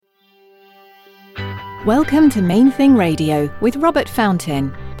Welcome to Main Thing Radio with Robert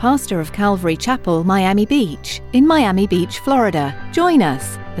Fountain, pastor of Calvary Chapel, Miami Beach, in Miami Beach, Florida. Join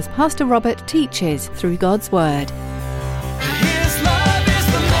us as Pastor Robert teaches through God's Word.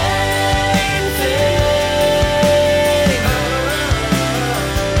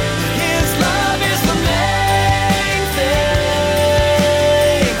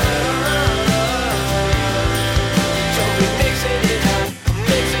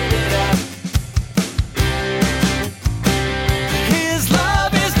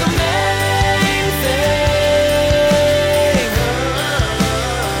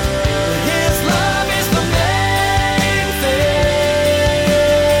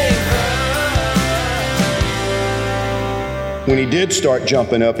 When he did start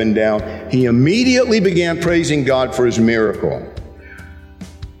jumping up and down, he immediately began praising God for his miracle.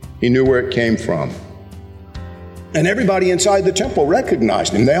 He knew where it came from. And everybody inside the temple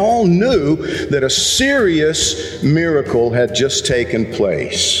recognized him. They all knew that a serious miracle had just taken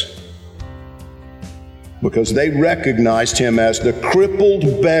place, because they recognized him as the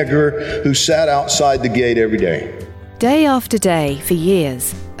crippled beggar who sat outside the gate every day. Day after day, for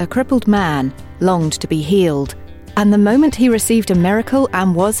years, a crippled man longed to be healed. And the moment he received a miracle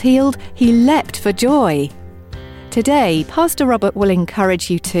and was healed, he leapt for joy. Today, Pastor Robert will encourage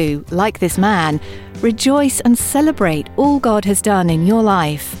you to, like this man, rejoice and celebrate all God has done in your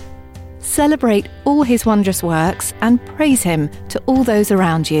life. Celebrate all his wondrous works and praise him to all those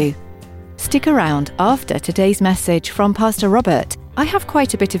around you. Stick around after today's message from Pastor Robert. I have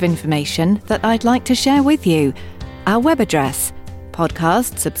quite a bit of information that I'd like to share with you. Our web address,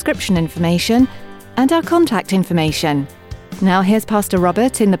 podcast subscription information, and our contact information. Now here's Pastor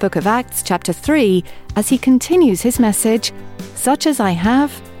Robert in the book of Acts chapter 3 as he continues his message, Such as I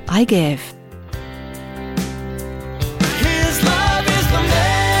have, I give. His love is the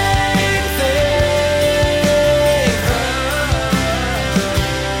main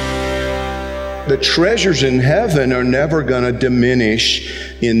thing. The treasures in heaven are never going to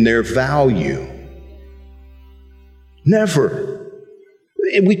diminish in their value. Never.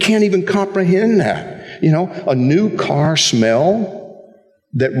 We can't even comprehend that. You know, a new car smell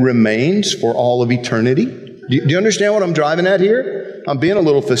that remains for all of eternity. Do you understand what I'm driving at here? I'm being a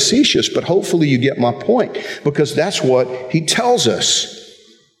little facetious, but hopefully you get my point, because that's what he tells us.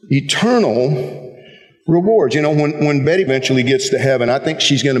 Eternal rewards. You know, when Betty eventually gets to heaven, I think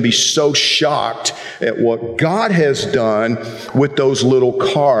she's going to be so shocked at what God has done with those little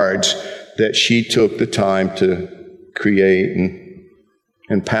cards that she took the time to create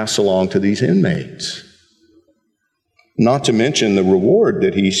and pass along to these inmates. Not to mention the reward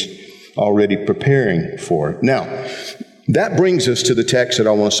that he's already preparing for. Now, that brings us to the text that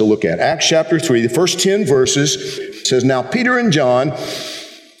I want us to look at. Acts chapter 3, the first 10 verses says, Now Peter and John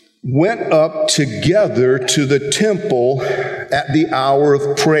went up together to the temple at the hour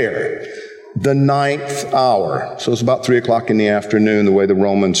of prayer, the 9th hour. So it's about 3 o'clock in the afternoon, the way the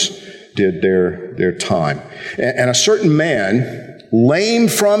Romans did their time. And a certain man, lame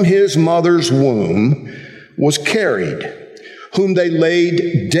from his mother's womb, was carried, whom they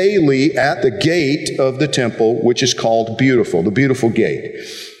laid daily at the gate of the temple, which is called Beautiful, the Beautiful Gate,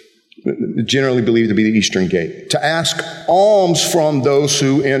 generally believed to be the Eastern Gate, to ask alms from those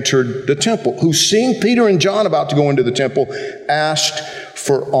who entered the temple, who, seeing Peter and John about to go into the temple, asked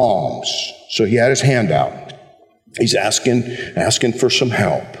for alms. So he had his hand out. He's asking for some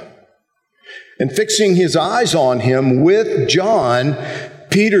help. And fixing his eyes on him with John,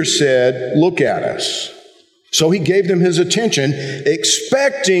 Peter said, Look at us. So he gave them his attention,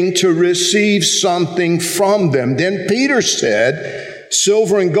 expecting to receive something from them. Then Peter said,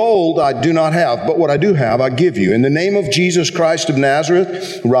 Silver and gold I do not have, but what I do have I give you. In the name of Jesus Christ of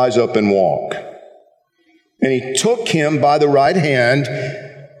Nazareth, rise up and walk. And he took him by the right hand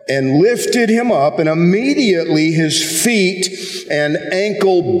and lifted him up, and immediately his feet and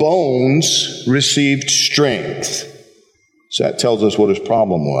ankle bones received strength. So that tells us what his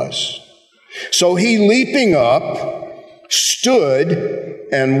problem was. So he, leaping up, stood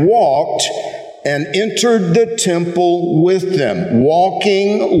and walked and entered the temple with them,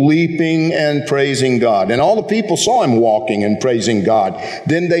 walking, leaping, and praising God. And all the people saw him walking and praising God.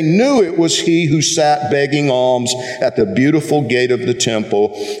 Then they knew it was he who sat begging alms at the beautiful gate of the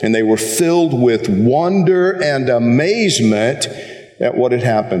temple, and they were filled with wonder and amazement at what had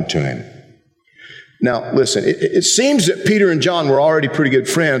happened to him. Now, listen, it seems that Peter and John were already pretty good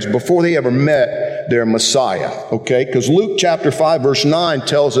friends before they ever met their Messiah, okay? Because Luke chapter 5, verse 9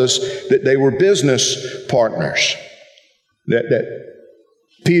 tells us that they were business partners. That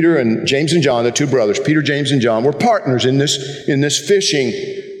Peter and James and John, the two brothers, Peter, James, and John, were partners in this fishing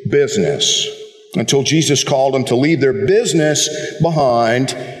business. until Jesus called them to leave their business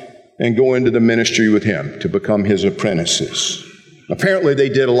behind and go into the ministry with him to become his apprentices. Apparently, they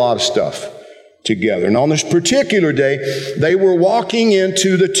did a lot of stuff together. And on this particular day, they were walking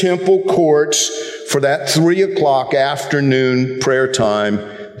into the temple courts for that 3:00 afternoon prayer time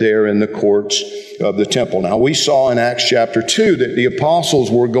there in the courts of the temple. Now, we saw in Acts chapter 2 that the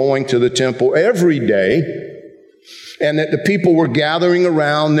apostles were going to the temple every day, and that the people were gathering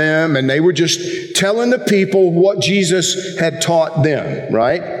around them, and they were just telling the people what Jesus had taught them,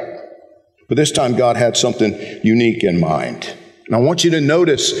 right? But this time, God had something unique in mind. And I want you to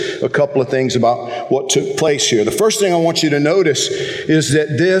notice a couple of things about what took place here. The first thing I want you to notice is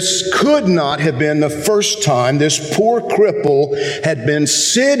that this could not have been the first time this poor cripple had been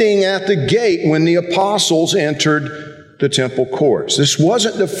sitting at the gate when the apostles entered the temple courts. This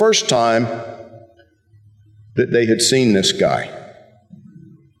wasn't the first time that they had seen this guy.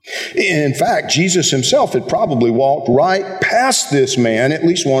 In fact, Jesus himself had probably walked right past this man at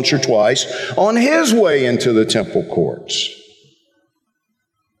least once or twice on his way into the temple courts.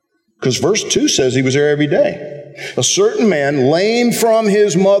 Because verse 2 says he was there every day. A certain man, lame from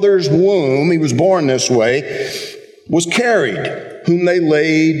his mother's womb, he was born this way, was carried, whom they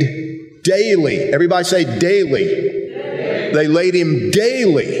laid daily. Everybody say daily. They laid him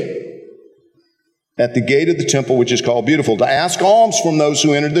daily at the gate of the temple, which is called Beautiful, to ask alms from those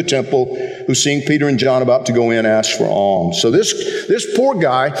who entered the temple, who seeing Peter and John about to go in, asked for alms. So this poor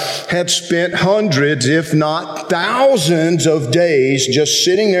guy had spent hundreds, if not thousands of days just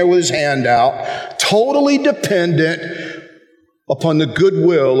sitting there with his hand out, totally dependent upon the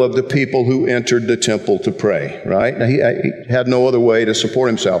goodwill of the people who entered the temple to pray, right? Now, he had no other way to support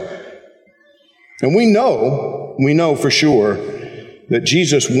himself. And we know for sure that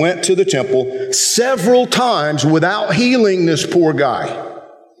Jesus went to the temple several times without healing this poor guy.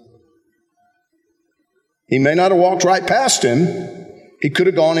 He may not have walked right past him. He could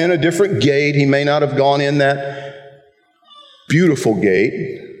have gone in a different gate. He may not have gone in that beautiful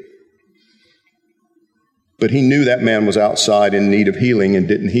gate. But he knew that man was outside in need of healing and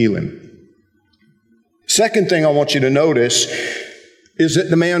didn't heal him. Second thing I want you to notice is that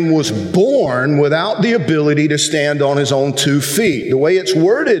the man was born without the ability to stand on his own 2 feet. The way it's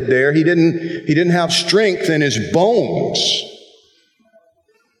worded there, he didn't have strength in his bones.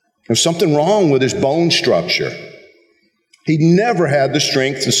 There's something wrong with his bone structure. He never had the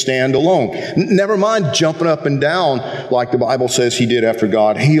strength to stand alone. Never mind jumping up and down like the Bible says he did after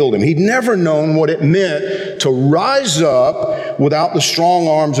God healed him. He'd never known what it meant to rise up without the strong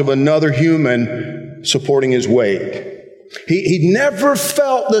arms of another human supporting his weight. He'd never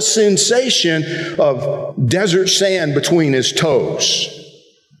felt the sensation of desert sand between his toes,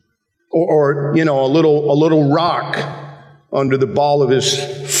 or a little rock under the ball of his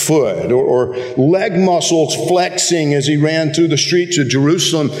foot, or leg muscles flexing as he ran through the streets of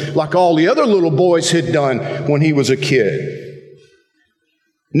Jerusalem like all the other little boys had done when he was a kid.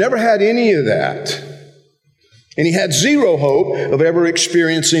 Never had any of that. And he had zero hope of ever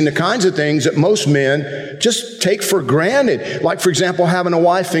experiencing the kinds of things that most men just take for granted. Like, for example, having a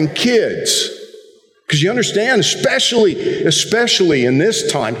wife and kids. Because you understand, especially in this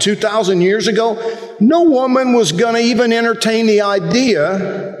time, 2,000 years ago, no woman was going to even entertain the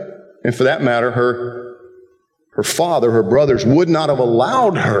idea, and for that matter, her father, her brothers, would not have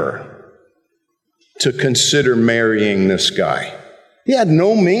allowed her to consider marrying this guy. He had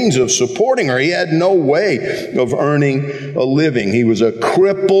no means of supporting her. He had no way of earning a living. He was a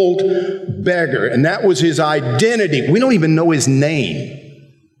crippled beggar, and that was his identity. We don't even know his name.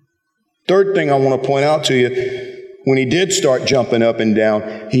 Third thing I want to point out to you, when he did start jumping up and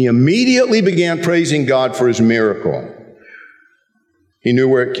down, he immediately began praising God for his miracle. He knew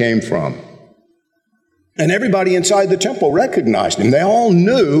where it came from. And everybody inside the temple recognized him. They all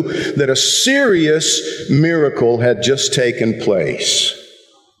knew that a serious miracle had just taken place,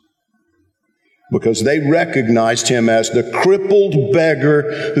 because they recognized him as the crippled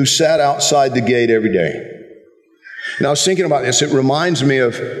beggar who sat outside the gate every day. Now, I was thinking about this. It reminds me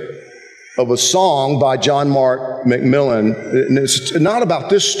of a song by John Mark McMillan. And it's not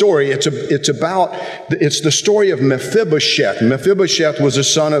about this story. It's the story of Mephibosheth. Mephibosheth was a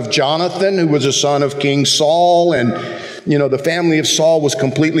son of Jonathan, who was a son of King Saul. And, the family of Saul was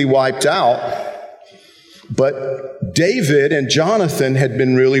completely wiped out. But David and Jonathan had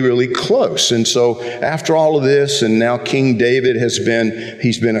been really, really close. And so after all of this, and now King David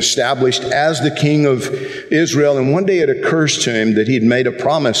he's been established as the king of Israel. And one day it occurs to him that he'd made a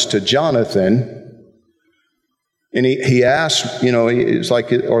promise to Jonathan. And he asked, it's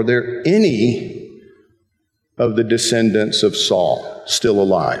like, are there any of the descendants of Saul still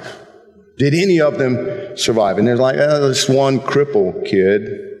alive? Did any of them survive? And there's like, this one cripple kid,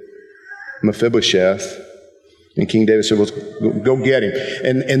 Mephibosheth. And King David said, well, go get him.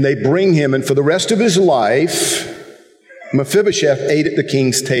 And they bring him, and for the rest of his life, Mephibosheth ate at the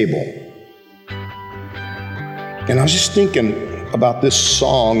king's table. And I was just thinking about this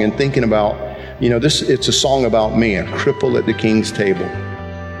song and thinking about, it's a song about me, a cripple at the king's table.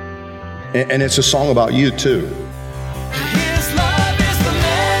 And it's a song about you too. His love is the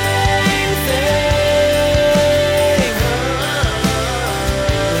main thing.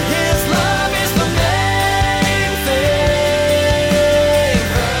 His love is the main thing.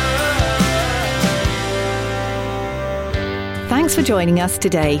 Thanks for joining us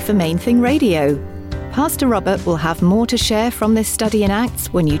today for Main Thing Radio. Pastor Robert will have more to share from this study in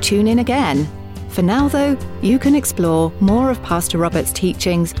Acts when you tune in again. For now, though, you can explore more of Pastor Robert's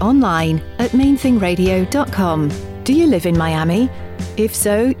teachings online at mainthingradio.com. Do you live in Miami? If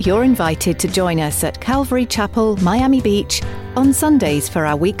so, you're invited to join us at Calvary Chapel, Miami Beach on Sundays for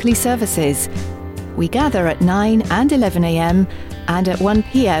our weekly services. We gather at 9 and 11 a.m. and at 1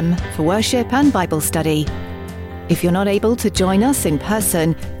 p.m. for worship and Bible study. If you're not able to join us in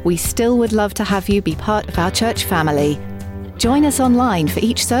person, we still would love to have you be part of our church family. Join us online for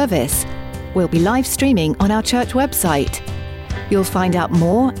each service. We'll be live streaming on our church website. You'll find out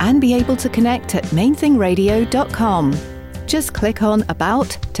more and be able to connect at mainthingradio.com. Just click on About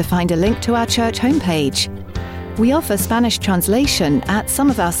to find a link to our church homepage. We offer Spanish translation at some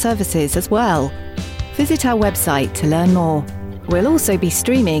of our services as well. Visit our website to learn more. We'll also be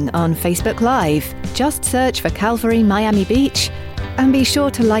streaming on Facebook Live. Just search for Calvary Miami Beach and be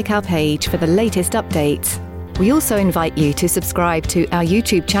sure to like our page for the latest updates. We also invite you to subscribe to our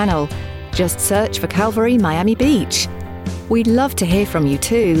YouTube channel. Just search for Calvary Miami Beach. We'd love to hear from you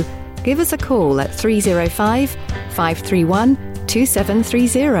too. Give us a call at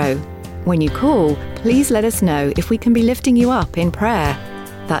 305-531-2730. When you call, please let us know if we can be lifting you up in prayer.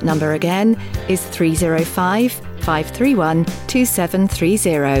 That number again is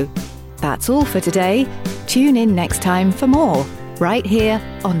 305-531-2730. That's all for today. Tune in next time for more, right here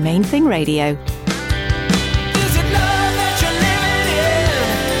on Main Thing Radio.